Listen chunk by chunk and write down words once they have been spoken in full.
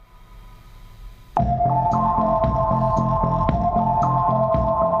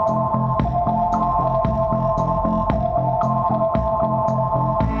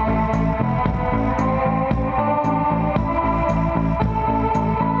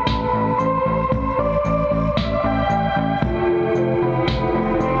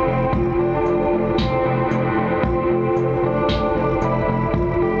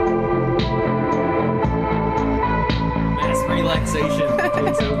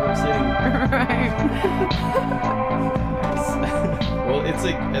Well, it's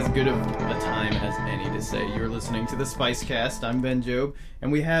like as good of a time as any to say you're listening to the Spicecast. I'm Ben Job,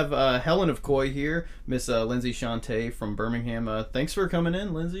 and we have Helen of Coy here, Miss Lindsay Shante from Birmingham. Thanks for coming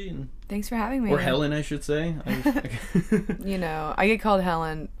in, Lindsay. And, thanks for having me. or Helen, I should say. You know, I get called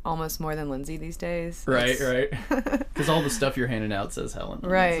Helen almost more than Lindsay these days. Right. Because all the stuff you're handing out says Helen.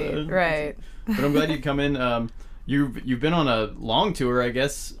 Right. But I'm glad you'd come in. You've been on a long tour, I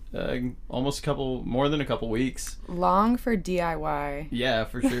guess, almost more than a couple weeks. Long for DIY. Yeah,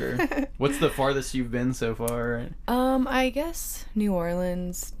 for sure. What's the farthest you've been so far? I guess New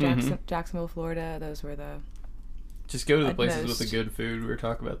Orleans, Jacksonville, Florida. Those were the... Just go to the places with the good food. We were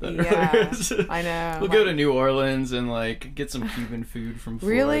talking about that earlier. I know. We'll go to New Orleans and get some Cuban food from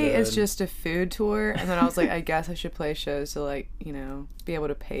Florida. Really, it's just a food tour, and then I was like, I guess I should play shows to be able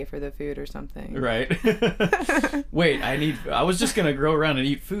to pay for the food or something. Right. Wait, I was just gonna go around and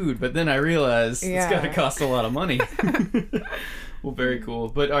eat food, but then I realized it's gotta cost a lot of money. Well, very cool.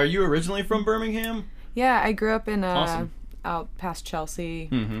 But are you originally from Birmingham? Yeah, I grew up in awesome. Out past Chelsea.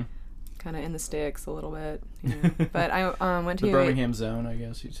 Mm-hmm. Kind of in the sticks a little bit, you know. But I went to the Birmingham zone, I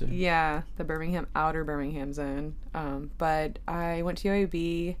guess you'd say. Yeah, the outer Birmingham zone. But I went to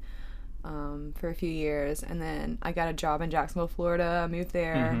UAB for a few years, and then I got a job in Jacksonville, Florida. Moved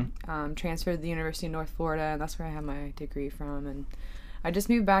there, transferred to the University of North Florida, and that's where I have my degree from. And I just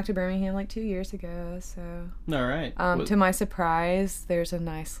moved back to Birmingham 2 years ago. So all right. To my surprise, there's a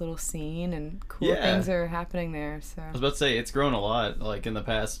nice little scene and cool things are happening there. So I was about to say it's grown a lot, in the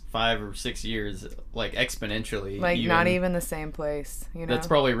past 5 or 6 years, exponentially. Not even the same place. You know, that's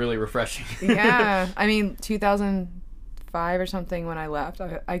probably really refreshing. Yeah, I mean 2005 or something when I left,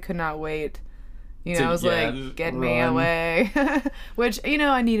 I could not wait. You know, I was get me away, which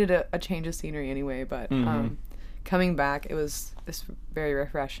I needed a change of scenery anyway, but. Coming back, it was very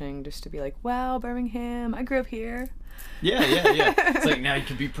refreshing just to be like, wow, Birmingham, I grew up here. Yeah. It's now you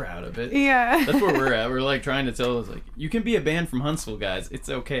can be proud of it. Yeah. That's where we're at. We're trying to tell us, you can be a band from Huntsville, guys. It's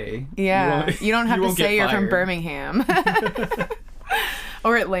okay. Yeah. You don't have to say you're from Birmingham.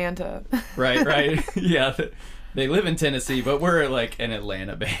 Or Atlanta. Right. Yeah. They live in Tennessee, but we're an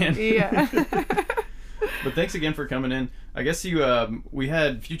Atlanta band. Yeah. But thanks again for coming in. I guess we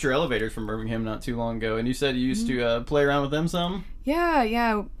had Future Elevators from Birmingham not too long ago, and you said you used to play around with them some?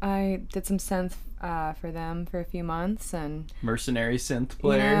 Yeah. I did some synth for them for a few months. And mercenary synth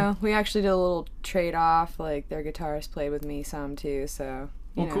player? We actually did a little trade-off. Their guitarist played with me some, too, so...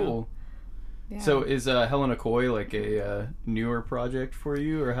 cool. Yeah. So is Helen of Coy a newer project for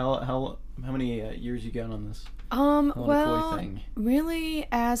you, or how many years you got on this? Helen of Coy thing? Really,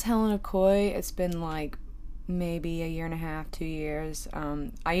 as Helen of Coy, it's been maybe a year and a half, 2 years.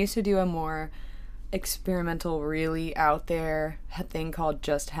 I used to do a more experimental, really out there thing called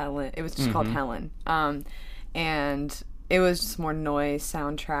Just Helen. It was just called Helen. And it was just more noise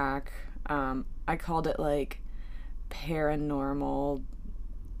soundtrack. I called it paranormal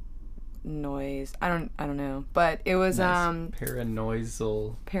noise. I don't know, but it was nice.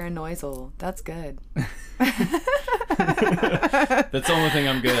 Paranoisal. That's good. That's the only thing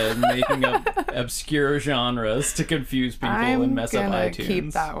I'm good at, making up obscure genres to confuse people and mess up iTunes. I'm gonna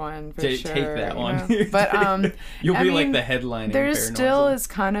keep that one for sure. Take that one. But you'll be the headline. There still is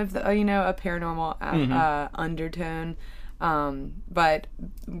kind of a paranormal undertone. But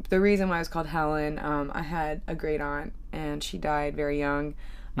the reason why it was called Helen, I had a great aunt and she died very young.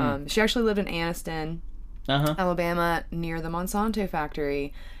 She actually lived in Anniston, Alabama, near the Monsanto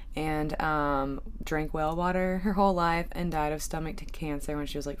factory, and drank well water her whole life and died of stomach cancer when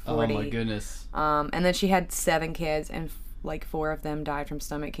she was 40. Oh my goodness. And then she had 7 kids, and 4 of them died from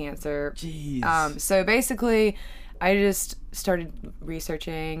stomach cancer. Jeez. So basically, I just started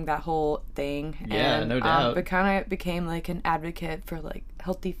researching that whole thing. Yeah, and, no doubt. But kind of became an advocate for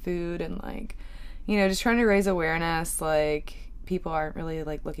healthy food and just trying to raise awareness. People aren't really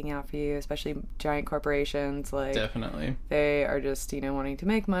looking out for you, especially giant corporations. Definitely. They are just, wanting to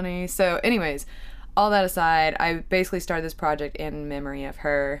make money. So anyways, all that aside, I basically started this project in memory of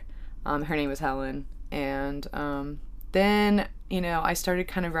her. Her name was Helen. And then, I started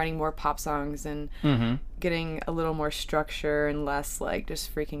kind of writing more pop songs and getting a little more structure and less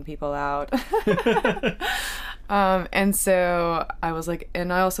just freaking people out. And so I was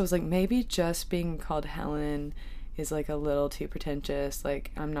and I also was maybe just being called Helen is a little too pretentious.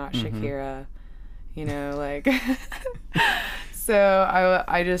 I'm not Shakira, so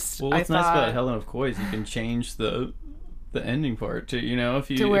I just what's nice about Helen of Coy is you can change the ending part to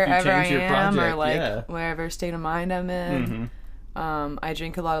if you wherever change your I am project, or wherever state of mind I'm in. I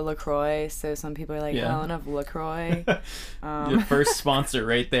drink a lot of LaCroix, so some people are like, Yeah. Helen of LaCroix. Your first sponsor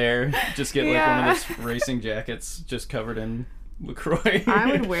right there. Just get like one Yeah. of those racing jackets just covered in LaCroix.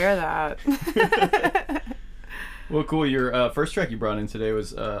 I would wear that. Well, cool. Your first track you brought in today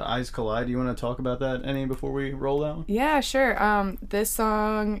was Eyes Collide. Do you want to talk about that any before we roll out? Yeah, sure. This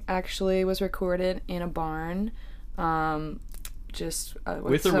song actually was recorded in a barn. Just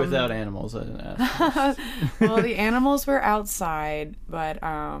With or without animals? I didn't ask. Well, the animals were outside, but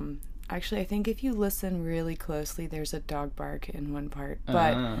actually, I think if you listen really closely, there's a dog bark in one part.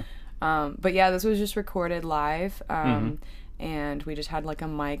 But yeah, this was just recorded live, and we just had like a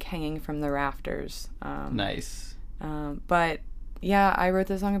mic hanging from the rafters. Nice. But yeah, I wrote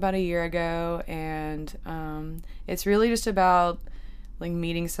this song about a year ago, and it's really just about like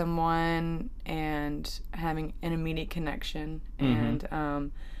meeting someone and having an immediate connection,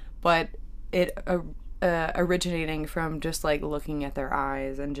 and but it originating from just like looking at their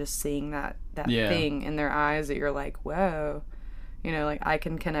eyes and just seeing that thing in their eyes that you're like, whoa, like I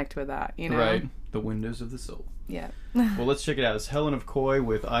can connect with that, Right. The windows of the soul. Yeah. Well, let's check it out. It's Helen of Coy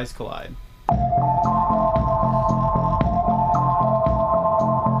with Eyes Collide.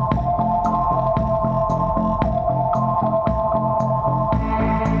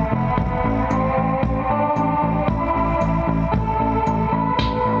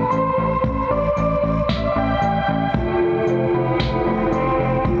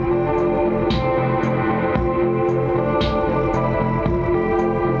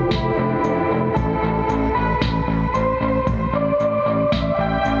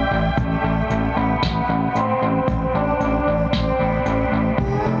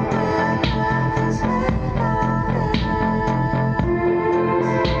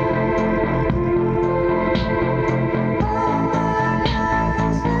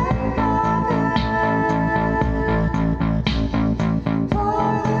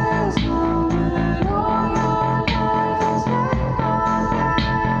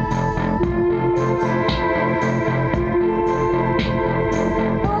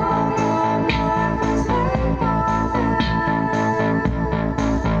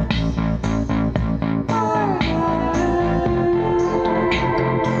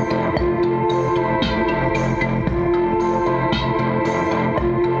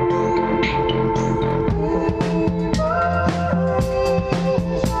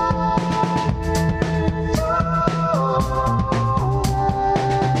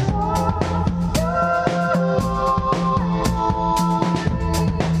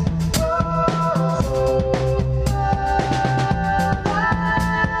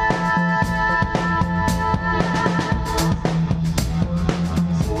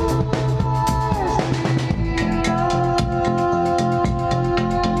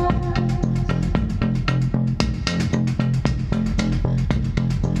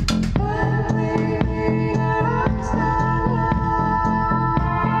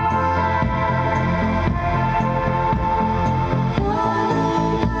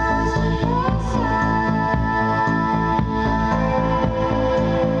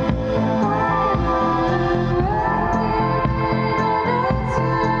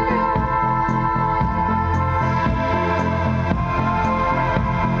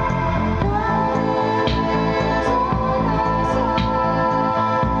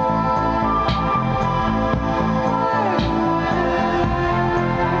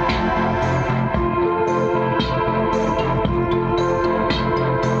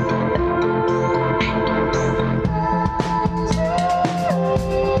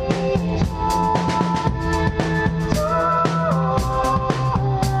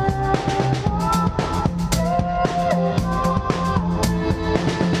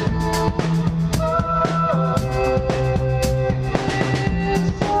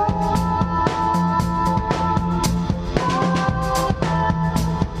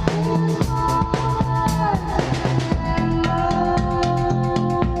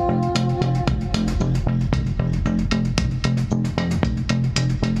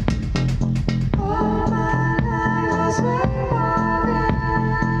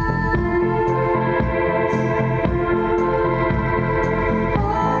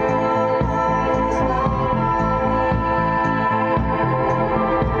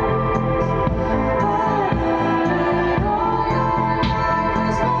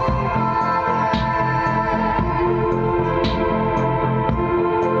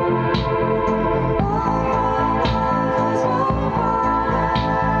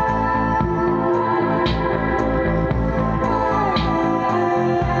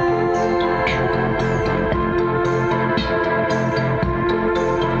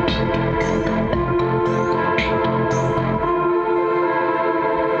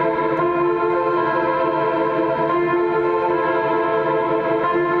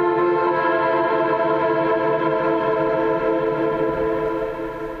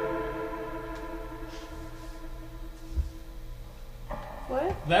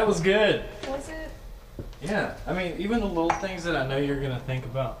 was good. Was it? Yeah, I mean, even the little things that I know you're gonna think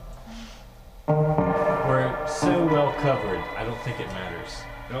about were so well covered. I don't think it matters.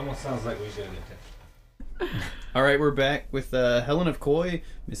 It almost sounds like we did it. All right, we're back with Helen of Coy,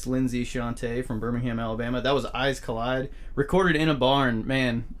 Miss Lindsay Shante from Birmingham, Alabama. That was Eyes Collide, recorded in a barn.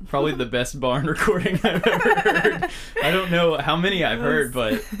 Man, probably the best barn recording I've ever heard. I don't know how many I've heard,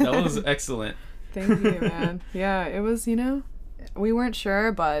 but that was excellent. Thank you, man. Yeah, it was, we weren't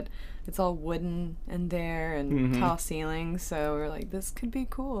sure, but it's all wooden in there and tall ceilings, so we were like, this could be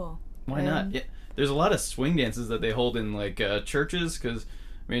cool. Why not? Yeah, there's a lot of swing dances that they hold in like churches, because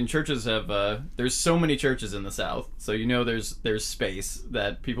I mean, churches have there's so many churches in the South, so there's space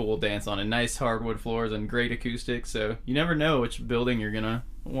that people will dance on, and nice hardwood floors and great acoustics, so you never know which building you're gonna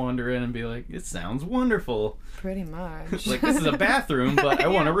wander in and be like, it sounds wonderful. Pretty much. Like, this is a bathroom, but I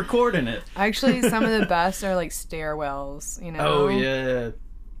want to record in it. Actually, some of the best are like stairwells, Oh yeah.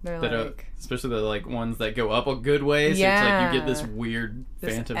 They're That like especially the like ones that go up a good way, so it's like you get this weird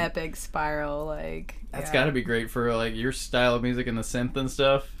this phantom epic spiral, That's got to be great for like your style of music and the synth and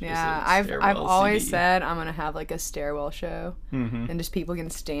stuff. Yeah, I've always said I'm gonna have like a stairwell show, and just people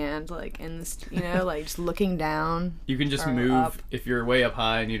can stand like in the like just looking down. You can just move up. If you're way up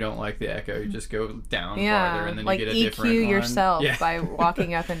high and you don't like the echo, you just go down farther, and then like you get a EQ different one. yourself by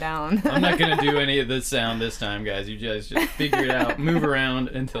walking up and down. I'm not gonna do any of this sound this time, guys. You guys just figure it out, move around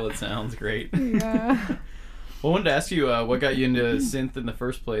until it sounds great. Yeah. Well, I wanted to ask you what got you into synth in the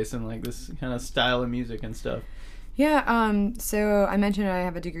first place, and like this kind of style of music and stuff. Yeah, so I mentioned I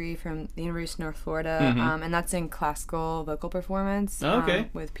have a degree from the University of North Florida, and that's in classical vocal performance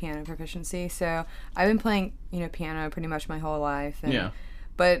with piano proficiency. So I've been playing, piano pretty much my whole life. And,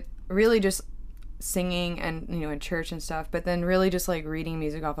 but really just singing and, in church and stuff, but then really just like reading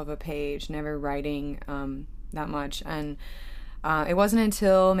music off of a page, never writing that much. And it wasn't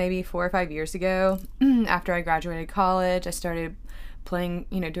until maybe 4 or 5 years ago, after I graduated college, I started playing,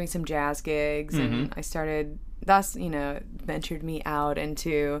 doing some jazz gigs, and I started, that's, ventured me out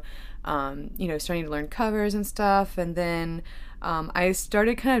into, starting to learn covers and stuff, and then I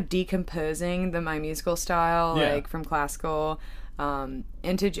started kind of decomposing my musical style, like from classical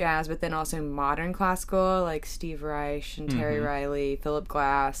into jazz, but then also modern classical, like Steve Reich and Terry Riley, Philip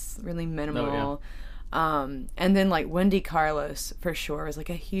Glass, really minimal. And then like Wendy Carlos for sure was like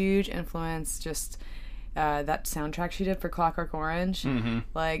a huge influence. Just that soundtrack she did for Clockwork Orange,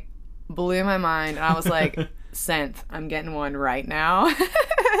 like blew my mind. And I was like, synth, I'm getting one right now.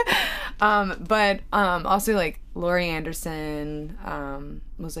 But also like Laurie Anderson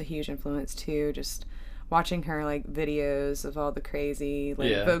was a huge influence too. Just watching her like videos of all the crazy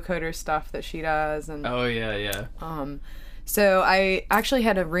like vocoder stuff that she does, and so I actually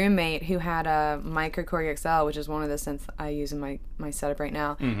had a roommate who had a Micro Korg XL, which is one of the synths I use in my setup right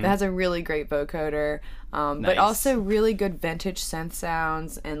now, that has a really great vocoder, but also really good vintage synth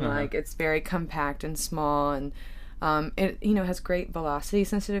sounds, and like it's very compact and small, and it has great velocity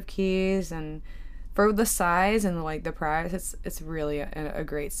sensitive keys, and for the size and like the price, it's really a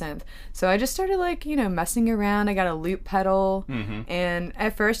great synth. So I just started like messing around. I got a loop pedal, and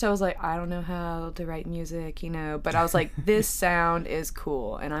at first I was like, I don't know how to write music, but I was like, this sound is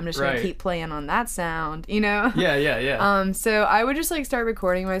cool, and I'm just gonna keep playing on that sound, Yeah. So I would just like start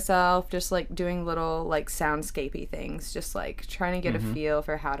recording myself, just like doing little like soundscapey things, just like trying to get a feel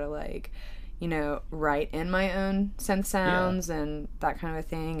for how to like write in my own synth sounds and that kind of a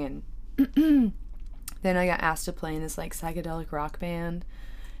thing, and then I got asked to play in this like psychedelic rock band,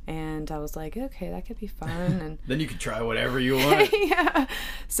 and I was like, okay, that could be fun. And then you could try whatever you want. Yeah.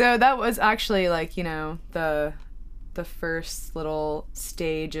 So that was actually like the first little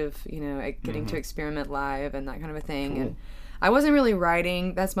stage of getting to experiment live and that kind of a thing. Cool. And I wasn't really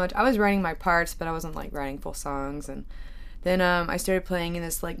writing that much. I was writing my parts, but I wasn't like writing full songs. And then I started playing in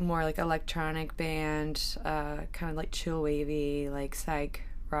this like more like electronic band, kind of like chill wavy, like psych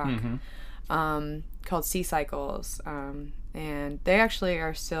rock. Called Sea Cycles, and they actually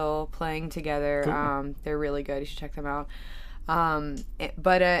are still playing together. Cool. They're really good. You should check them out. So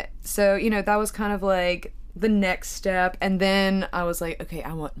that was kind of like the next step, and then I was like, okay,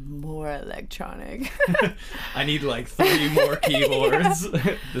 I want more electronic. I need like 3 more keyboards.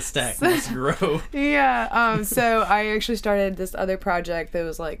 The stack must grow. Yeah. So I actually started this other project that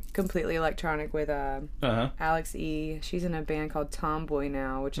was like completely electronic with Alex E. She's in a band called Tomboy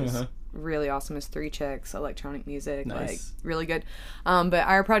now, which is really awesome. It's 3 chicks, electronic music, like really good. But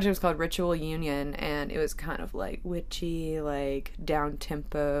our project was called Ritual Union, and it was kind of like witchy, like down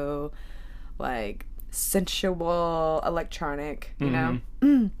tempo, like sensual electronic, you know.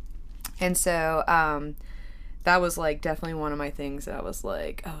 And so that was like definitely one of my things that I was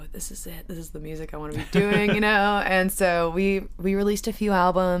like, oh, this is it. This is the music I want to be doing, you know? And so we released a few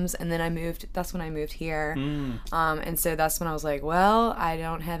albums, and then that's when I moved here. And so that's when I was like, well, I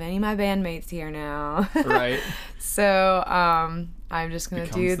don't have any of my bandmates here now. Right. So I'm just going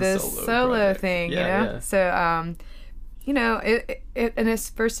to do this solo thing, yeah, you know? Yeah. So, you know, it and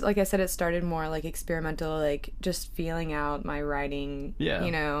it's first, like I said, it started more like experimental, like just feeling out my writing, Yeah.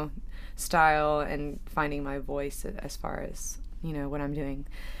 you know, style and finding my voice as far as, you know, what I'm doing.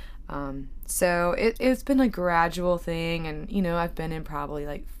 So it's been a gradual thing, and, you know, I've been in probably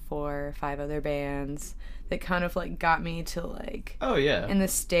like 4 or 5 other bands that kind of like got me to like, Oh yeah. in the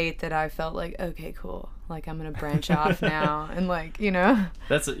state that I felt like, okay, cool, like I'm gonna branch off now and like, you know,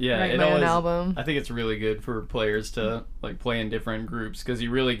 That's yeah. write It my own always, album. I think it's really good for players to like play in different groups, because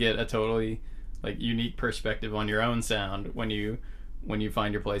you really get a totally like unique perspective on your own sound when you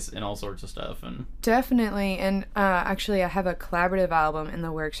find your place in all sorts of stuff. And Definitely. And actually I have a collaborative album in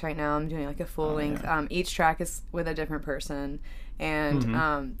the works right now. I'm doing like a full length. yeah. Each track is with a different person,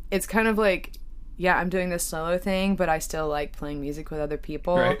 and it's kind of like, yeah, I'm doing this solo thing, but I still like playing music with other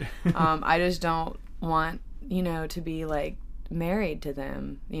people. Right. I just don't want, you know, to be like married to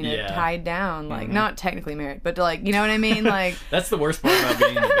them, you know, Yeah. tied down, like not technically married, but like, you know what I mean? Like, that's the worst part about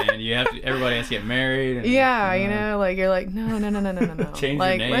being in a band. Everybody has to get married. And, yeah, you know, like you're like, no. Change your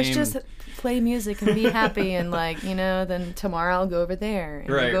like, name. let's just play music and be happy, and like, you know, then tomorrow I'll go over there and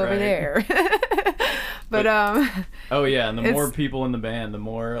Right, go over right. there. but Oh yeah, and the It's- more people in the band, the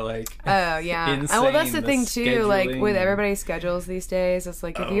more like oh yeah. insane Well, that's the thing too. Like scheduling with and- everybody's schedules these days, it's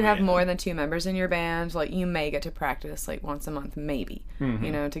like if Oh, you have yeah. more than 2 members in your band, like you may get to practice like once a month, maybe. Mm-hmm.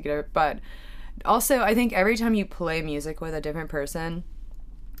 You know, to get. But also, I think every time you play music with a different person,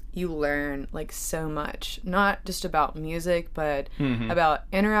 you learn like so much, not just about music, but Mm-hmm. about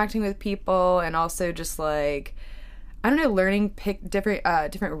interacting with people, and also just like, I don't know, learning different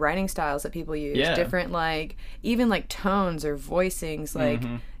writing styles that people use, Yeah. different like even like tones or voicings, like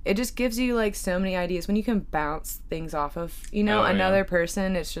Mm-hmm. it just gives you like so many ideas when you can bounce things off of, you know, Oh, yeah. another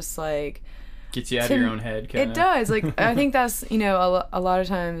person. It's just like, gets you out of your own head. Kinda. it does. Like I think that's, you know, a lot of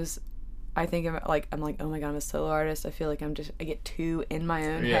times I think I'm like, oh my god, I'm a solo artist. I feel like I get too in my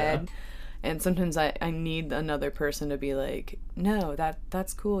own Yeah. head. And sometimes I need another person to be like, no,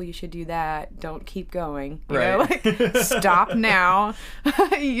 that's cool. You should do that. Don't keep going. You know, Right. like, stop now.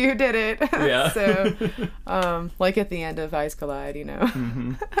 You did it. Yeah. So, like at the end of Ice Collide, you know.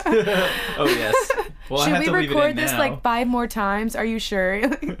 Oh yes. Well, I Should have we to leave it record in this now. like 5 more times? Are you sure?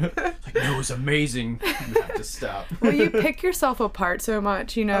 Like, no, it was amazing. You have to stop. Well, you pick yourself apart so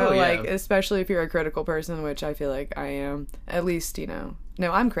much, you know, Oh, yeah. like, especially if you're a critical person, which I feel like I am. At least, you know.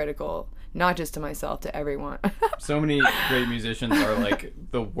 No, I'm critical. Not just to myself, to everyone. So many great musicians are like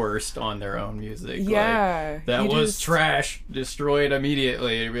the worst on their own music. Yeah, Like, that you was just- trash. Destroy it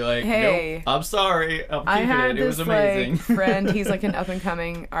immediately. And be like, Hey. nope, I'm sorry. I'm I keeping had it. It was this amazing. like friend. He's like an up and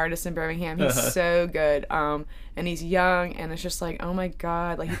coming artist in Birmingham. He's so good. And he's young, and it's just like, oh my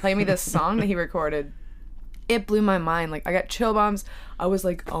god! Like he played me this song that he recorded. It blew my mind. Like I got chill bumps. I was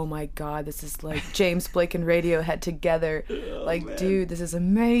like, oh my god, this is like James Blake and Radiohead together. Like, man. dude, this is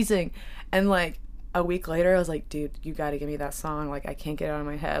amazing. And like a week later, I was like, dude, you got to give me that song. Like, I can't get it out of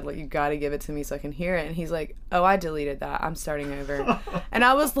my head. Like, you got to give it to me so I can hear it. And he's like, oh, I deleted that. I'm starting over. And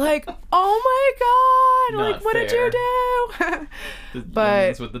I was like, oh my god, Not like, what did fair. you do? The but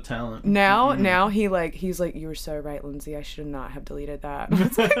youngins with the talent. now he's like, you were so right, Lindsay. I should not have deleted that.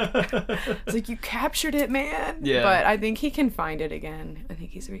 It's like, you captured it, man. Yeah. But I think he can find it again. I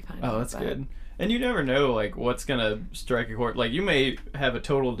think he's refinding it. Oh, that's but- good. And you never know, like, what's gonna strike a chord. Like, you may have a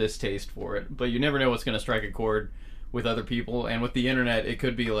total distaste for it, but you never know what's gonna strike a chord with other people. And with the internet, it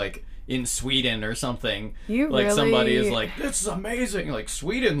could be like in Sweden or something. You like somebody is really- like, "This is amazing!" Like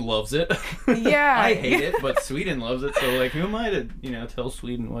Sweden loves it. Yeah. I hate it, but Sweden loves it. So like, who am I to tell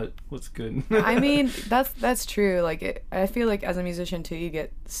Sweden what's good? I mean, that's true. Like, I feel like as a musician too, you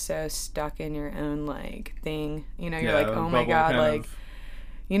get so stuck in your own like thing. You know, you're like, oh my bubble god, kind like. of-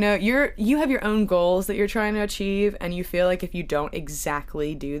 You know, you have your own goals that you're trying to achieve, and you feel like if you don't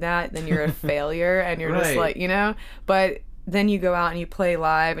exactly do that, then you're a failure, and you're just Right. like, you know. But then you go out and you play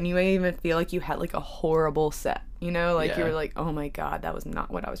live, and you may even feel like you had like a horrible set. You know, like you Yeah. were like, oh my god, that was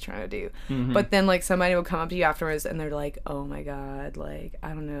not what I was trying to do. Mm-hmm. But then like somebody will come up to you afterwards, and they're like, oh my god, like I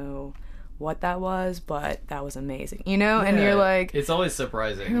don't know what that was, but that was amazing. You know, and Yeah, you're like. it's always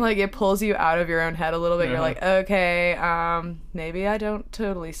surprising. You're like, it pulls you out of your own head a little bit. You're Uh-huh. like, okay, maybe I don't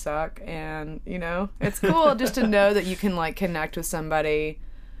totally suck. And, you know, it's cool just to know that you can, like, connect with somebody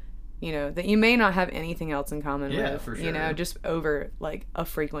you know, that you may not have anything else in common Yeah, with, for you know, sure. just over like a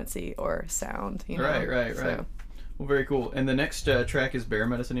frequency or sound, you know. Right. So- Well, very cool. And the next track is Bear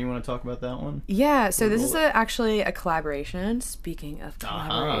Medicine. You want to talk about that one? Yeah, so this is Roll it. actually a collaboration. Speaking of Uh-huh.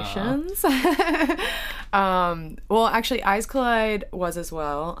 collaborations. Well, actually, Eyes Collide was as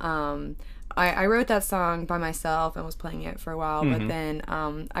well. I wrote that song by myself and was playing it for a while, Mm-hmm. but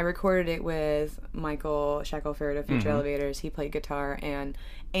then I recorded it with Michael Shackelford of Mm-hmm. Future Elevators. He played guitar and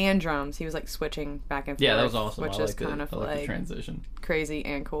drums. He was like switching back and forth. Yeah, that was awesome. Which I is liked it. kind of I like the like transition. crazy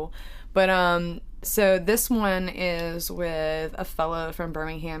and cool. But so this one is with a fellow from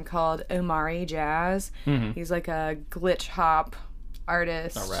Birmingham called Omari Jazz. He's like a glitch hop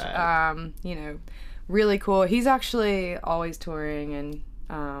artist. All right. You know, really cool. He's actually always touring, and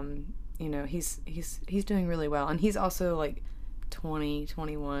you know, he's doing really well. And he's also like 20,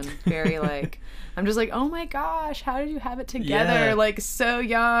 21, very like, I'm just like, oh my gosh, how did you have it together? Yeah. Like so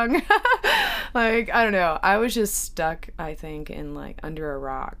young. Like, I don't know. I was just stuck, I think, in like under a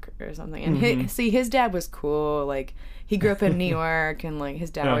rock or something. And his dad was cool. Like, he grew up in New York, and like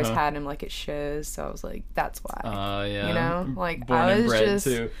his dad always had him like at shows. So I was like, that's why. Yeah. You know, like Born I and was bred, just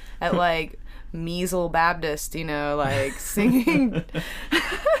too. at like Measle Baptist, you know, like singing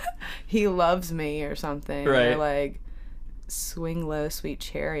He Loves Me or something. Right. Or like Swing Low, Sweet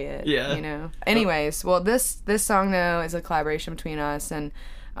Chariot. Yeah. You know. Anyways, well, this song though is a collaboration between us, and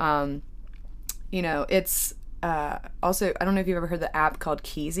you know, it's also, I don't know if you've ever heard the app called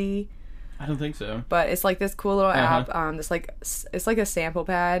Keezy, I don't think so. but it's like this cool little Uh-huh. app. This like it's like a sample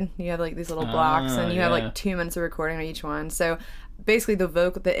pad. You have like these little blocks, and you have yeah. like 2 minutes of recording on each one. So basically,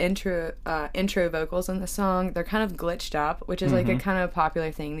 the intro vocals in the song, they're kind of glitched up, which is like a kind of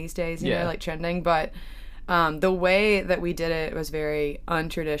popular thing these days. You Yeah. know, like trending. But the way that we did it was very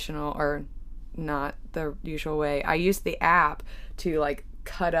untraditional, or not the usual way. I used the app to like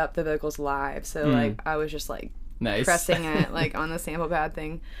cut up the vocals live. So like I was just like Nice. pressing it like on the sample pad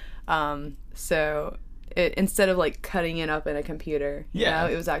thing. So it, instead of like cutting it up in a computer, you Yeah.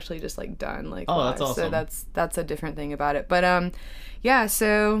 know, it was actually just like done like Oh, live. that's So awesome. that's a different thing about it. But yeah,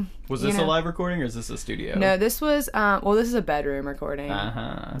 so Was you this a know. live recording or is this a studio? No, this was well, this is a bedroom recording.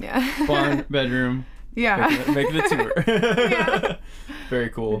 Uh-huh. Yeah. Barn, bedroom, Yeah. making a tour. Very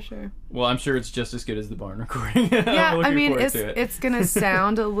cool. For sure. Well, I'm sure it's just as good as the barn recording. Yeah, I'm looking I mean, forward it's to it. it's gonna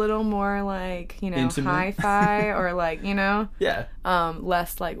sound a little more like, you know, Intimate. hi-fi or like, you know, Yeah.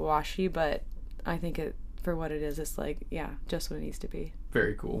 less like washy, but I think it, for what it is, it's like, yeah, just what it needs to be.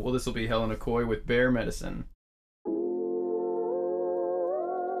 Very cool. Well, this will be Helena Coy with Bear Medicine.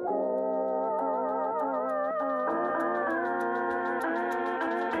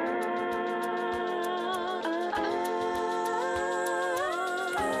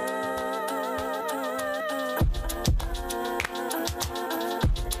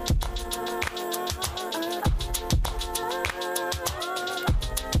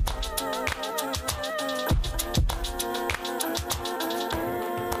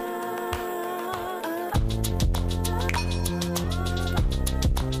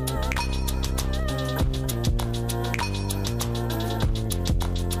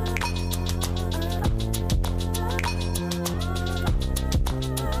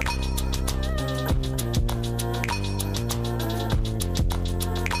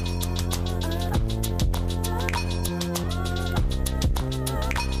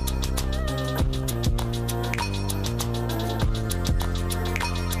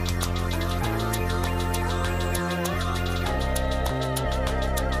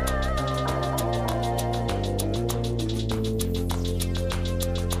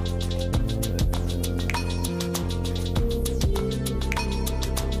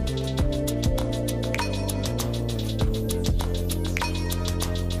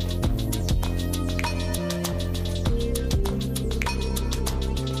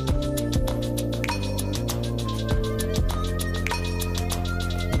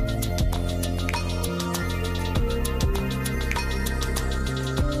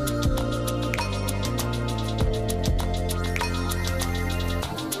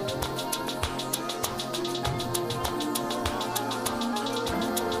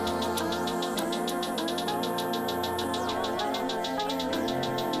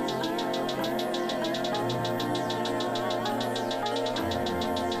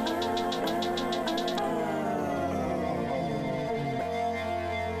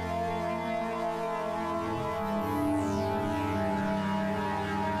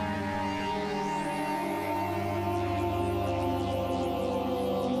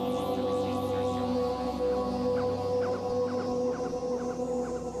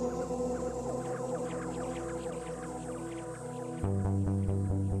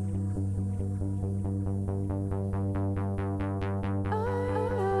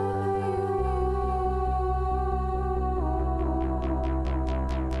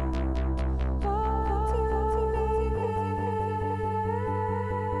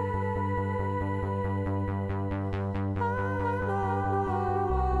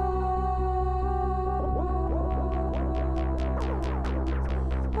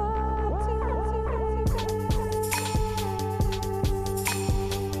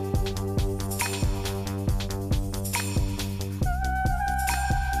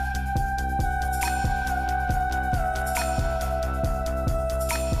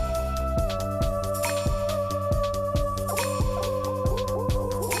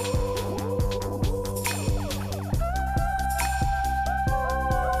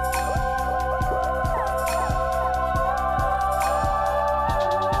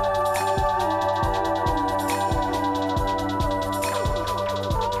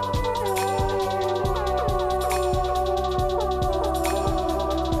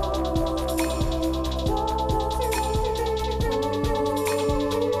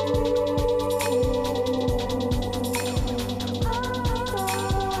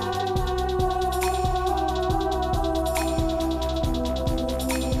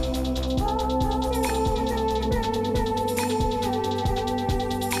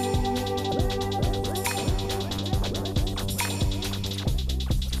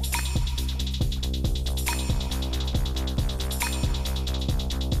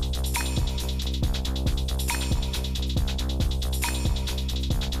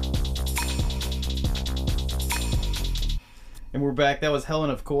 we're back. That was Helen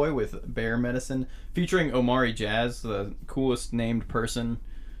of Coy with Bear Medicine, featuring Omari Jazz, the coolest named person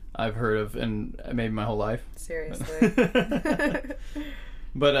I've heard of in maybe my whole life. Seriously.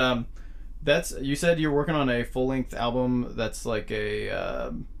 But that's, you said you're working on a full-length album that's like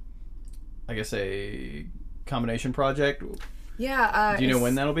a, I guess a combination project. Yeah. Do you know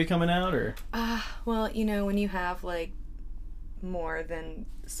when that'll be coming out, or? Well, you know, when you have like more than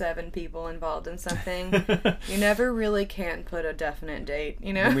 7 people involved in something, you never really can put a definite date,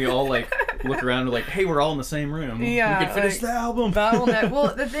 you know? And we all like look around and like, hey, we're all in the same room. Yeah, we can finish like, the album.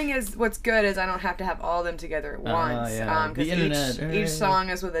 Well, the thing is, what's good is I don't have to have all of them together at once. Yeah. Because the internet. each song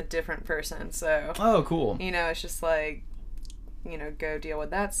is with a different person, so. Oh, cool. You know, it's just like, you know, go deal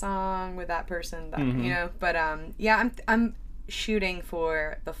with that song with that person, that, Mm-hmm. you know. But yeah, I'm shooting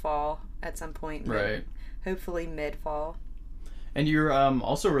for the fall at some point. Right. Hopefully mid-fall. And you're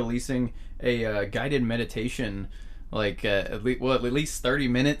also releasing a guided meditation, like at least 30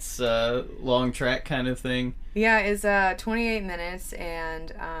 minutes long track kind of thing. Yeah, it's 28 minutes,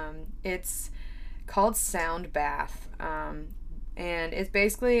 and it's called Sound Bath. And it's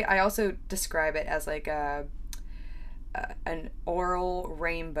basically, I also describe it as like an aural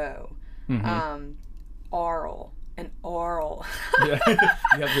rainbow. Mm-hmm. An oral. Yeah. You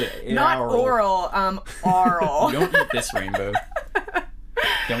have the Not oral, aural. Don't eat this rainbow.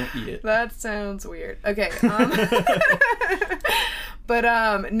 Don't eat it. That sounds weird. Okay.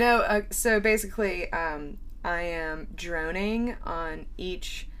 But no. So basically, I am droning on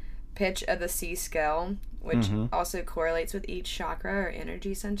each pitch of the C scale, which also correlates with each chakra or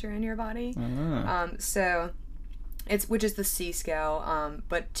energy center in your body. So which is the C scale,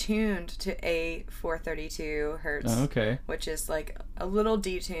 but tuned to A432 hertz. Oh, okay. Which is like a little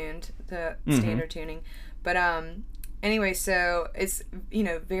detuned, the standard tuning. But anyway, so it's, you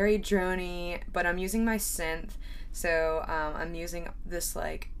know, very drony, but I'm using my synth. So I'm using this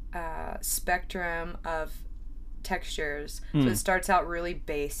like spectrum of textures. So it starts out really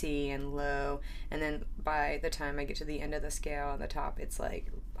bassy and low, and then by the time I get to the end of the scale on the top, it's like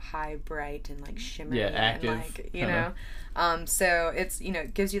high, bright, and like shimmery. Yeah, active. And like, you know. So it's, you know,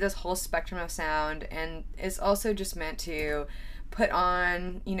 it gives you this whole spectrum of sound, and it's also just meant to put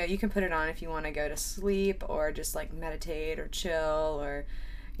on, you know, you can put it on if you want to go to sleep or just like meditate or chill, or,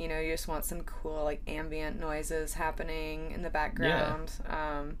 you know, you just want some cool like ambient noises happening in the background.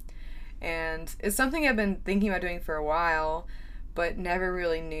 And it's something I've been thinking about doing for a while, but never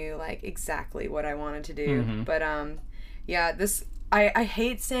really knew like exactly what I wanted to do. But yeah, this, I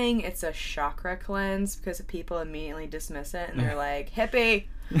hate saying it's a chakra cleanse because people immediately dismiss it and they're like, hippie.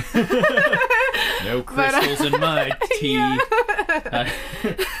 No crystals in my tea.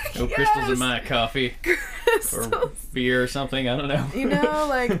 No crystals in my coffee. Or beer or something, I don't know. You know,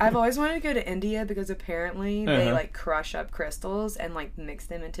 like, I've always wanted to go to India because apparently they like crush up crystals and like mix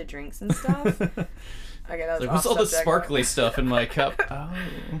them into drinks and stuff. Okay, that's like, what's all the sparkly stuff in my cup? Oh.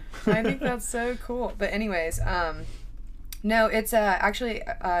 I think that's so cool. But anyways, no, it's actually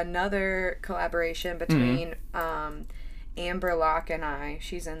another collaboration between Amber Locke and I.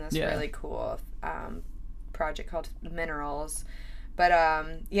 She's in this really cool project called Minerals. But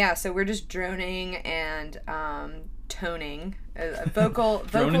yeah, so we're just droning and toning, vocal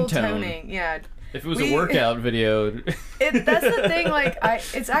toning. Yeah. If it was a workout video, that's the thing. Like,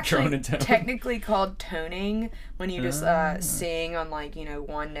 it's actually technically called toning when you just sing on, like, you know,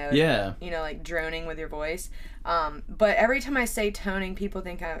 one note. Yeah. You know, like droning with your voice. But every time I say toning, people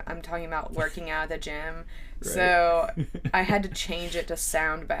think I'm talking about working out at the gym. Right. So I had to change it to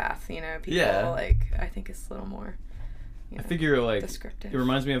sound bath. You know, people like, I think it's a little more. You know, I figure, like, descriptive. It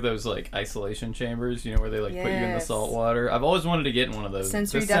reminds me of those, like, isolation chambers, you know, where they, like, put you in the salt water. I've always wanted to get in one of those.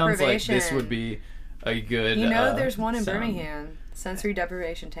 Sensory deprivation. Sounds like this would be a good You know, there's one in sound. Birmingham. Sensory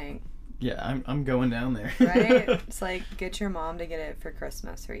deprivation tank. Yeah, I'm going down there. Right? It's like, get your mom to get it for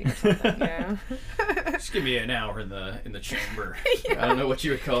Christmas for you or something, you know? Just give me an hour in the chamber. I don't know what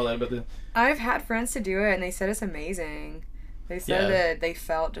you would call that, but I've had friends to do it, and they said it's amazing. They said that they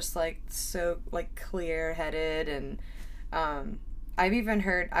felt just, like, so, like, clear-headed, and I've even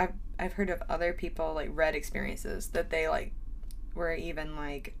heard I've heard of other people, like, read experiences that they, like, were even,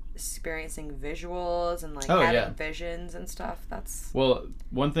 like, experiencing visuals and, like, having visions and stuff. Well,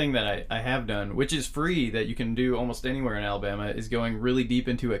 one thing that I have done, which is free, that you can do almost anywhere in Alabama, is going really deep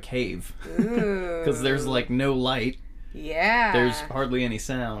into a cave. Because there's, like, no light. Yeah. There's hardly any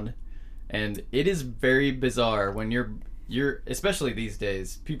sound. And it is very bizarre when you're especially these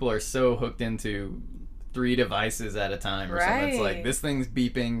days, people are so hooked into 3 devices at a time or something. It's like, this thing's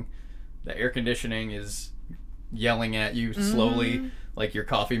beeping, the air conditioning is yelling at you slowly, like your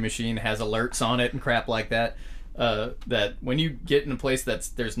coffee machine has alerts on it and crap like that. that when you get in a place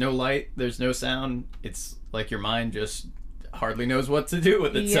there's no light, there's no sound, it's like your mind just hardly knows what to do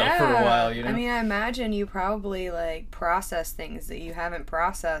with itself for a while, you know? I mean, I imagine you probably, like, process things that you haven't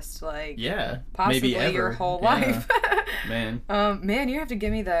processed, like, possibly maybe ever. your whole life. Man. Man, you have to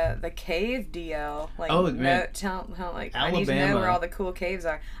give me the cave DL. Like, man. Tell, like, Alabama, I need to know where all the cool caves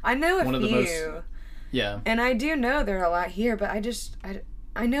are. I know a few. And I do know there are a lot here, but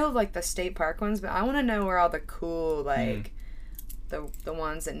I know, like, the state park ones, but I want to know where all the cool, like, the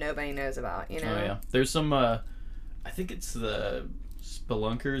ones that nobody knows about, you know? Oh, yeah. There's some, I think it's the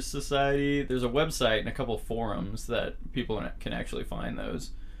Spelunkers Society. There's a website and a couple forums that people can actually find those.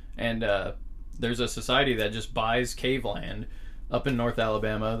 And there's a society that just buys cave land up in North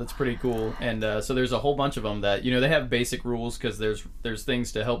Alabama. That's pretty cool. And so there's a whole bunch of them that, you know, they have basic rules because there's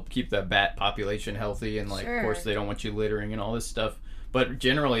things to help keep the bat population healthy. And, like, of course, they don't want you littering and all this stuff. But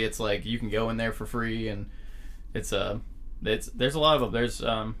generally, it's like you can go in there for free, and there's a lot of them. There's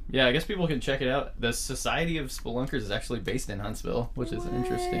I guess people can check it out. The Society of Spelunkers is actually based in Huntsville, which is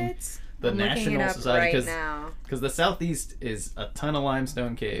interesting. The National Society, because the Southeast is a ton of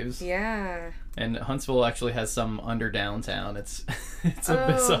limestone caves. Yeah. And Huntsville actually has some under downtown. It's a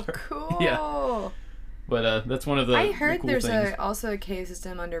bizarre. Cool. Yeah. But that's one of the. I heard cool there's things. Also a cave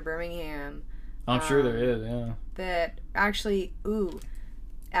system under Birmingham. I'm sure there is. Yeah. That actually,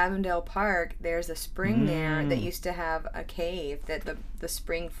 Avondale Park, there's a spring there that used to have a cave that the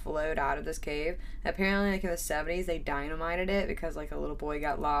spring flowed out of this cave. Apparently, like in the 70s, they dynamited it because like a little boy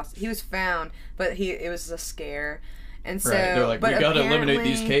got lost. He was found, but it was a scare. And so, they're like, we gotta eliminate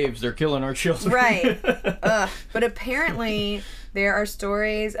these caves. They're killing our children. Right. But apparently, there are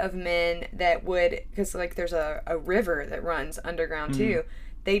stories of men that would, because like there's a river that runs underground too.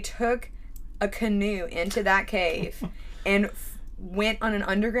 They took a canoe into that cave and went on an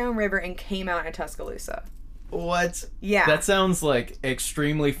underground river and came out in Tuscaloosa. What? Yeah. That sounds like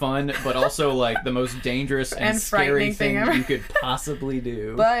extremely fun, but also like the most dangerous and scary thing you could possibly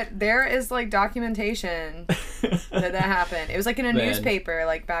do. But there is like documentation that happened. It was like in a newspaper,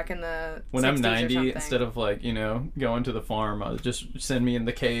 like back in the when 60s I'm 90, or instead of like, you know, going to the farm, just send me in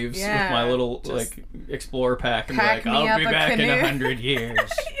the caves with my little like explorer pack and be like, I'll be back in 100 years.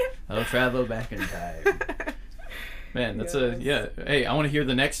 I'll travel back in time. Man, that's Hey, I want to hear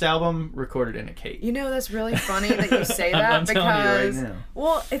the next album recorded in a cave. You know, that's really funny that you say that I'm because, telling you right now.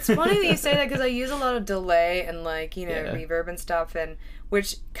 Well, it's funny that you say that because I use a lot of delay and like, you know, reverb and stuff, and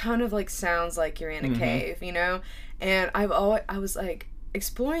which kind of like sounds like you're in a cave, you know. And I was like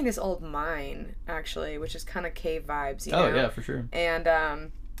exploring this old mine actually, which is kind of cave vibes, you know. Oh yeah, for sure. And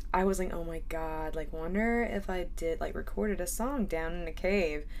I was like, oh my god, like wonder if I did like recorded a song down in a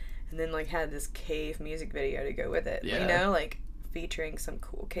cave. And then, like, had this cave music video to go with it. Yeah. You know, like, featuring some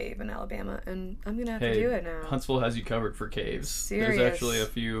cool cave in Alabama. And I'm going to have to do it now. Huntsville has you covered for caves. Serious. There's actually a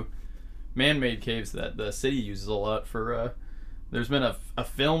few man-made caves that the city uses a lot for, there's been a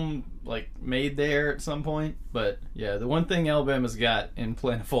film, like, made there at some point. But, yeah, the one thing Alabama's got in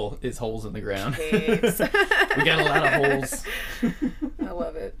plentiful is holes in the ground. Caves. We got a lot of holes. I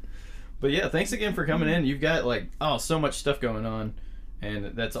love it. But, yeah, thanks again for coming in. You've got, like, so much stuff going on.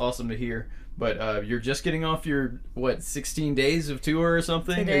 And that's awesome to hear. But you're just getting off your, 16 days of tour or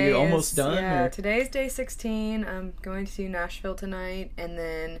something? Are you almost done? Yeah, today's day 16. I'm going to Nashville tonight. And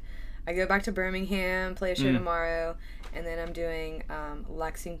then I go back to Birmingham, play a show tomorrow. And then I'm doing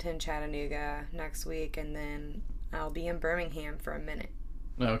Lexington, Chattanooga next week. And then I'll be in Birmingham for a minute.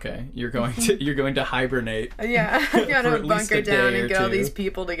 Okay, you're going to hibernate. Yeah, I'm gonna bunker down and get all these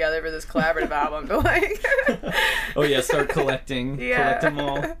people together for this collaborative album. But like, oh yeah, start collecting them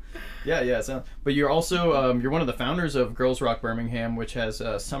all. Yeah. So, but you're also you're one of the founders of Girls Rock Birmingham, which has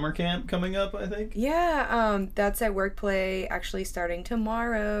a summer camp coming up, I think. Yeah, that's at Workplay actually starting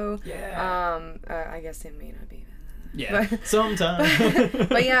tomorrow. Yeah. I guess it may not be. Yeah, sometime.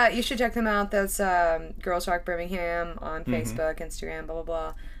 But yeah, you should check them out. That's Girls Rock Birmingham on Facebook, Instagram, blah,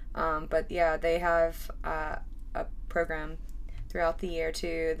 blah, blah. But yeah, they have a program throughout the year,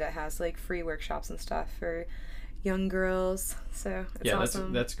 too, that has, like, free workshops and stuff for young girls. So it's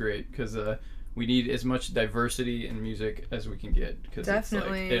awesome. That's great, because we need as much diversity in music as we can get. Because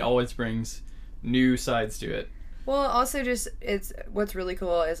it always brings new sides to it. Well, also it's what's really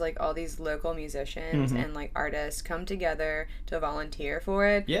cool is like all these local musicians and like artists come together to volunteer for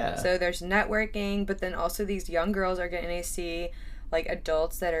it. Yeah. So there's networking, but then also these young girls are getting to see like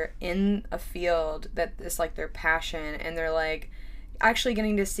adults that are in a field that is like their passion, and they're like actually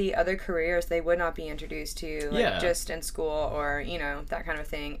getting to see other careers they would not be introduced to like just in school or, you know, that kind of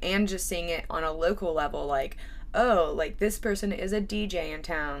thing, and just seeing it on a local level like, oh, like this person is a DJ in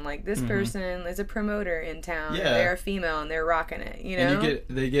town, like this person is a promoter in town, and they're a female and they're rocking it, you know? And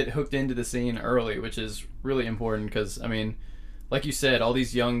they get hooked into the scene early, which is really important because, I mean, like you said, all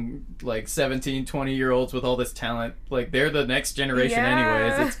these young, like 17, 20-year-olds with all this talent, like they're the next generation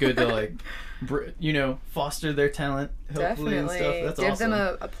anyways. It's good to like, foster their talent, hopefully, and stuff. That's Give awesome.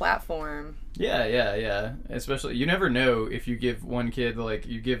 them a platform. Yeah. Especially, you never know if you give one kid, like,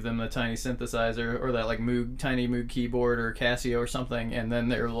 you give them a tiny synthesizer or that, like, tiny Moog keyboard or Casio or something, and then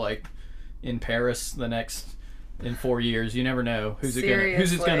they're, like, in Paris in 4 years. You never know who's it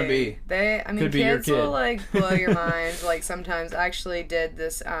gonna be. Could kids will, like, blow your mind. Like, sometimes I actually did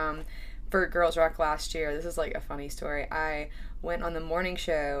this, for Girls Rock last year. This is, like, a funny story. I went on the morning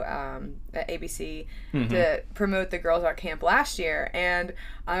show at ABC to promote the Girls Rock camp last year, and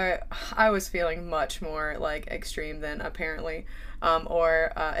I was feeling much more like extreme than apparently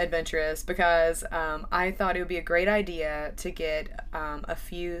or adventurous because I thought it would be a great idea to get a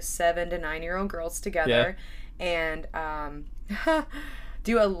few 7 to 9-year-old girls together and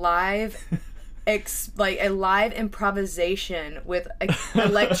do a live a live improvisation with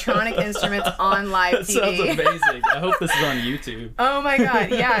electronic instruments on live TV. That sounds amazing. I hope this is on YouTube. Oh my god,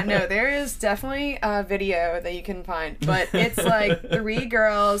 yeah, no, there is definitely a video that you can find, but it's like 3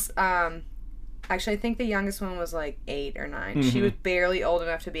 girls, actually I think the youngest one was like 8 or 9. She was barely old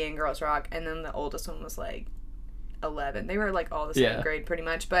enough to be in Girls Rock, and then the oldest one was like 11. They were like all the same grade pretty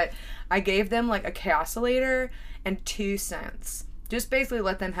much, but I gave them like a oscillator and 2 cents. Just basically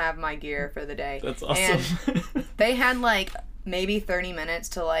let them have my gear for the day. That's awesome. And they had like maybe 30 minutes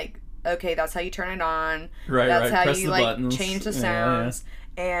to like, okay, that's how you turn it on. That's how Press you the like buttons. change the sounds.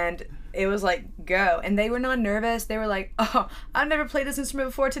 And it was like, go. And they were not nervous. They were like, oh, I've never played this instrument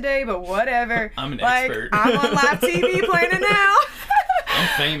before today, but whatever. I'm an expert. I'm on live TV playing it now. I'm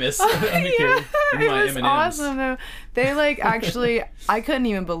famous. It was awesome though. They like actually, I couldn't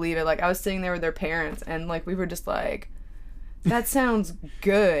even believe it. Like I was sitting there with their parents, and like we were just like, that sounds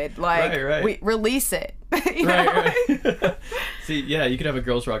good. Like, we release it. Right. See, yeah, you could have a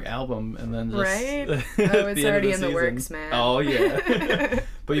Girls Rock album and then just... Right? Oh, it's already in the works, man. Oh, yeah.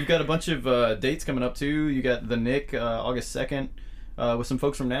 But you've got a bunch of dates coming up, too. You got the Nick, August 2nd, with some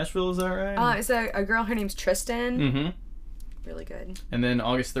folks from Nashville, is that right? It's a girl, her name's Tristan. Mm-hmm. Really good. And then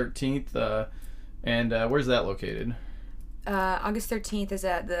August 13th, and where's that located? August 13th is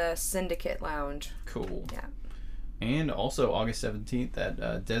at the Syndicate Lounge. Cool. Yeah. And also August 17th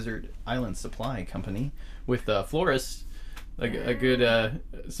at Desert Island Supply Company with Florist, a good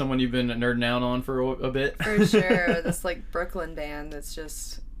someone you've been nerding out on for a bit. For sure. This like Brooklyn band that's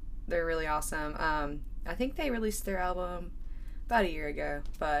just, they're really awesome. I think they released their album about a year ago,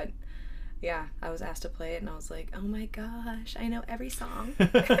 but yeah, I was asked to play it and I was like, oh my gosh, I know every song.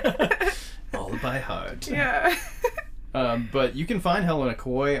 All by heart. Yeah. But you can find Helena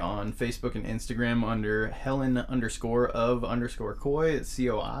Coy on Facebook and Instagram under Helen_of_Coy, it's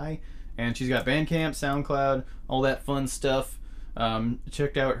COI, and she's got Bandcamp, SoundCloud, all that fun stuff.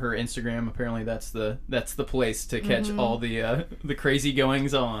 Check out her Instagram. Apparently, that's the place to catch all the crazy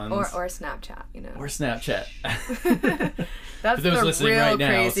goings on. Or Snapchat, you know. Or Snapchat. That's for those the listening real right now,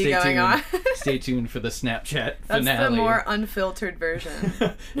 crazy going on. Stay tuned for the Snapchat That's finale. the more unfiltered version.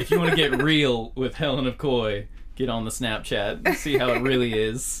 If you want to get real with Helen of Coy, get on the Snapchat and see how it really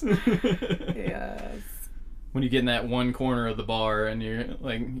is. Yes. When you get in that one corner of the bar and you're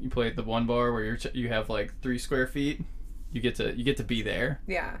like, you play at the one bar where you have like 3 square feet, you get to be there.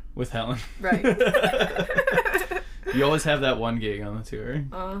 Yeah. With Helen. Right. You always have that one gig on the tour.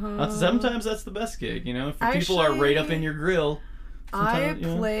 Sometimes that's the best gig, you know. If people are right up in your grill. I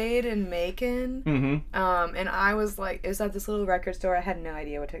played in Macon, Mm-hmm. and I was like, it was at this little record store. I had no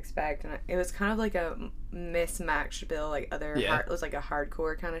idea what to expect, and it was kind of like a mismatched bill, like it was like a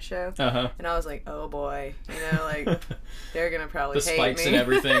hardcore kind of show, and I was like, oh boy, you know, like they're gonna probably the hate spikes me. and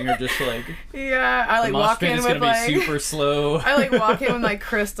everything are just like yeah. I like walk in with like be super slow. I like walk in with like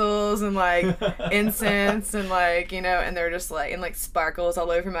crystals and like incense and like, you know, and they're just like and like sparkles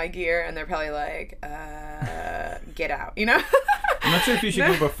all over my gear, and they're probably like, get out, you know. I'm not sure if you should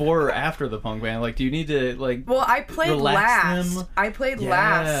go before or after the punk band. Like, do you need to like? Well, I played last. Them? I played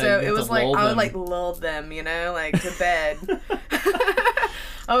last, so it was like I would like them. lull them, you know, like to bed.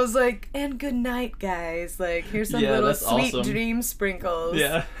 I was like, and good night, guys. Like, here's some little sweet dream sprinkles.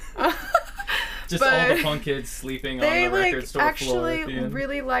 Yeah. Just all the punk kids sleeping on the record store floor. They actually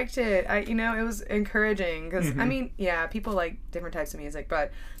really liked it. It was encouraging because I mean, yeah, people like different types of music,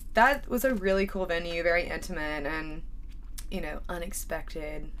 but that was a really cool venue, very intimate and, you know,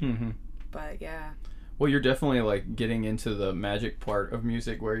 unexpected. Mm-hmm. But yeah. Well, you're definitely like getting into the magic part of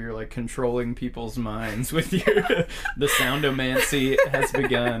music where you're like controlling people's minds with your the soundomancy has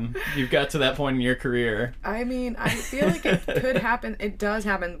begun. You've got to that point in your career. I mean, I feel like it could happen. It does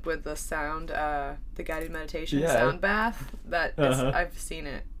happen with the sound, the guided meditation sound bath. I've seen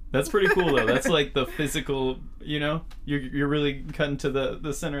it. That's pretty cool though. That's like the physical, you know, you're really cutting to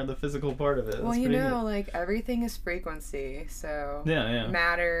the center of the physical part of it. That's well, you pretty know, neat. like everything is frequency, so Yeah.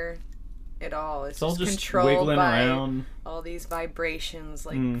 matter. It all is It's all just controlled wiggling by around. all these vibrations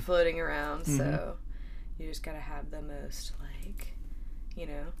like floating around. So you just gotta have the most like, you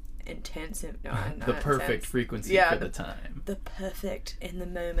know, intense. Not The perfect intense. frequency for the time. The perfect in the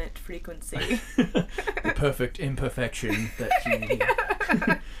moment frequency. The perfect imperfection that you need.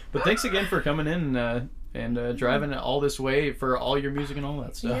 But thanks again for coming in and driving all this way for all your music and all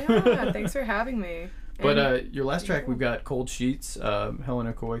that stuff. Yeah, thanks for having me. But your last track, we've got Cold Sheets,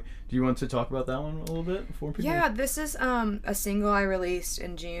 Helena Coy. Do you want to talk about that one a little bit before people? Yeah, this is a single I released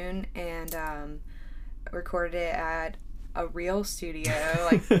in June and recorded it at a real studio,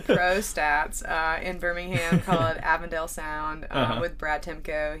 like pro stats, in Birmingham called Avondale Sound with Brad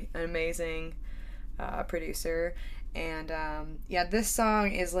Timko, an amazing producer. And this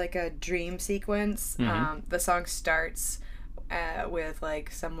song is like a dream sequence. The song starts with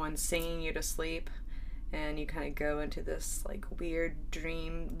like someone singing you to sleep, and you kind of go into this like weird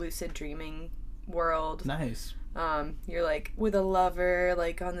dream, lucid dreaming world. Nice. You're like with a lover,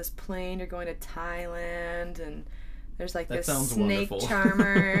 like on this plane, you're going to Thailand, and there's like this snake wonderful.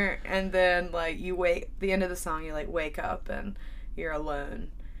 charmer, and then like the end of the song, you like wake up and you're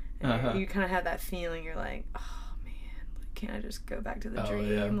alone. And you kind of have that feeling, you're like, oh man, like, can't I just go back to the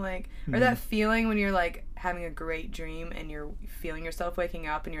dream? Yeah. Like, or that feeling when you're like having a great dream and you're feeling yourself waking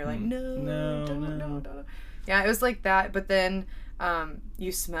up and you're like, no. Yeah, it was like that, but then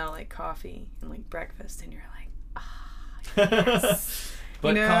you smell like coffee and like breakfast and you're like, yes. But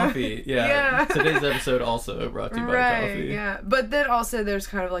you know? coffee, yeah. Today's episode also brought to you by coffee. Yeah. But then also there's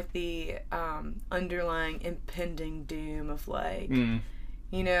kind of like the underlying impending doom of like,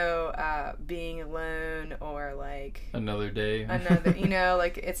 you know, being alone or like another day. You know,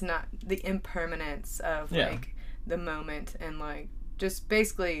 like it's not the impermanence of like the moment and like just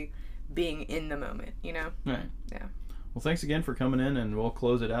basically being in the moment, you know? Right. Yeah. Well, thanks again for coming in, and we'll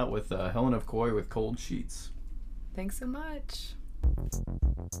close it out with Helen of Coy with Cold Sheets. Thanks so much.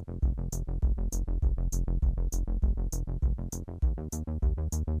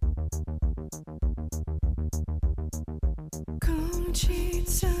 Cold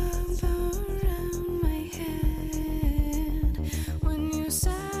sheets up around my head when you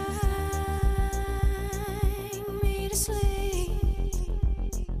sang me to sleep.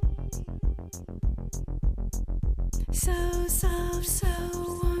 So soft, so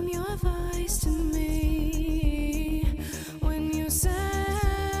warm, your voice to me when you sang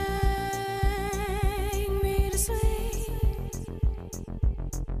me to sleep.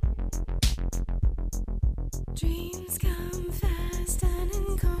 Dreams come fast and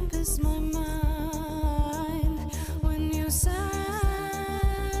in cold.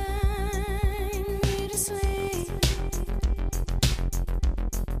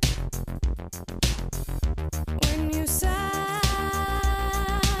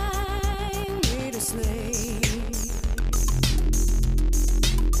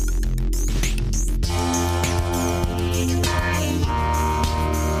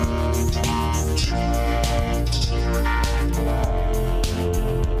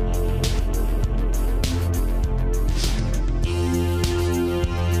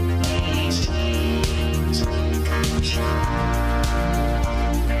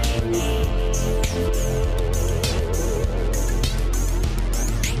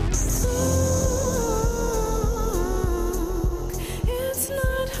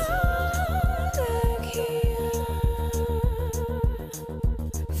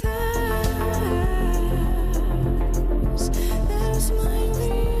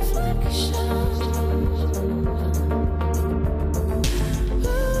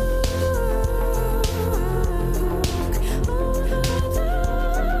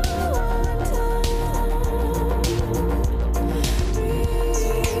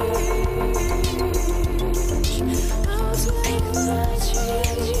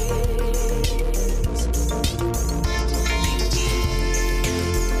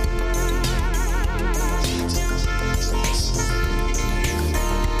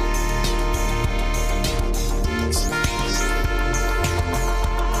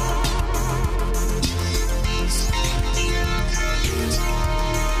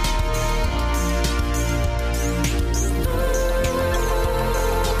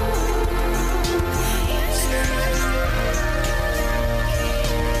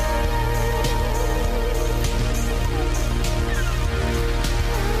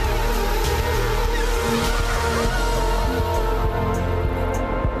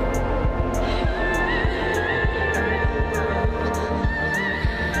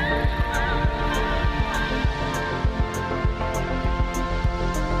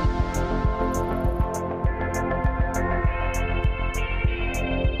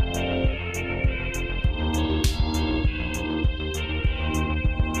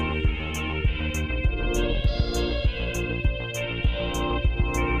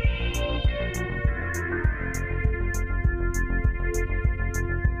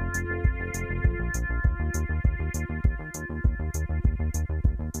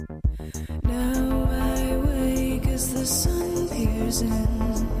 the sun peers in.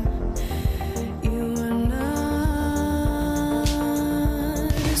 You are not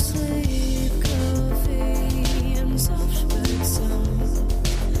asleep, coffee and soft bird song.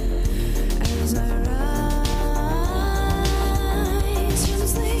 As I rise from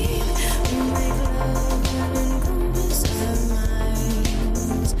sleep, we make love and encompass our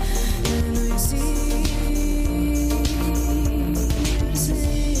minds, and we seem to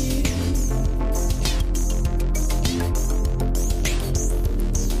sleep.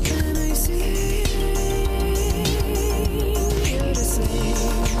 And I seem to sleep.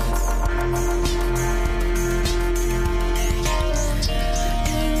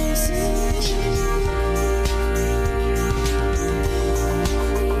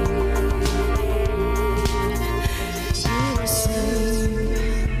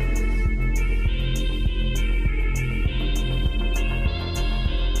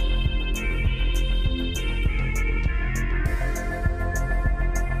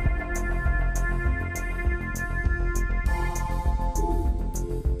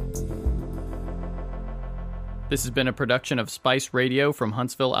 This has been a production of Spice Radio from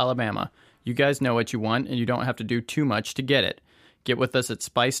Huntsville, Alabama. You guys know what you want, and you don't have to do too much to get it. Get with us at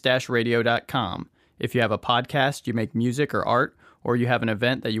spice-radio.com. If you have a podcast, you make music or art, or you have an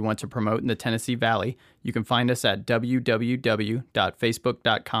event that you want to promote in the Tennessee Valley, you can find us at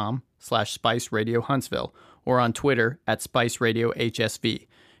www.facebook.com/Spice Radio Huntsville, or on Twitter at Spice Radio HSV.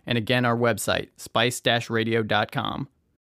 And again, our website, spice-radio.com.